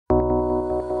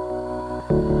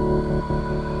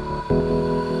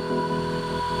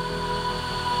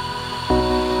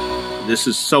This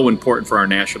is so important for our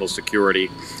national security.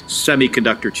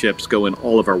 Semiconductor chips go in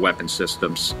all of our weapon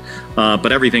systems.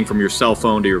 But everything from your cell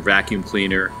phone to your vacuum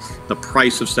cleaner, the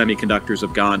price of semiconductors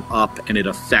have gone up, and it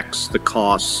affects the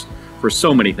costs for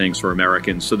so many things for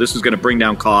Americans. So this is going to bring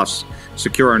down costs,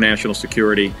 secure our national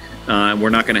security, and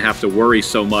we're not going to have to worry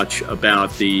so much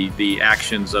about the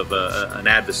actions of an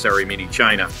adversary, meaning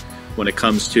China, when it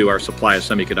comes to our supply of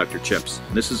semiconductor chips.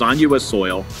 And this is on U.S.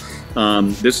 soil.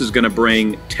 This is going to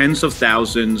bring tens of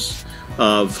thousands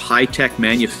of high-tech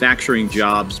manufacturing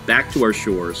jobs back to our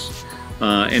shores.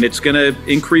 And it's going to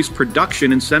increase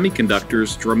production in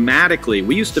semiconductors dramatically.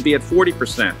 We used to be at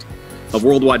 40% of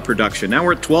worldwide production. Now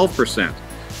we're at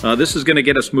 12%. This is going to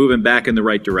get us moving back in the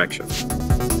right direction.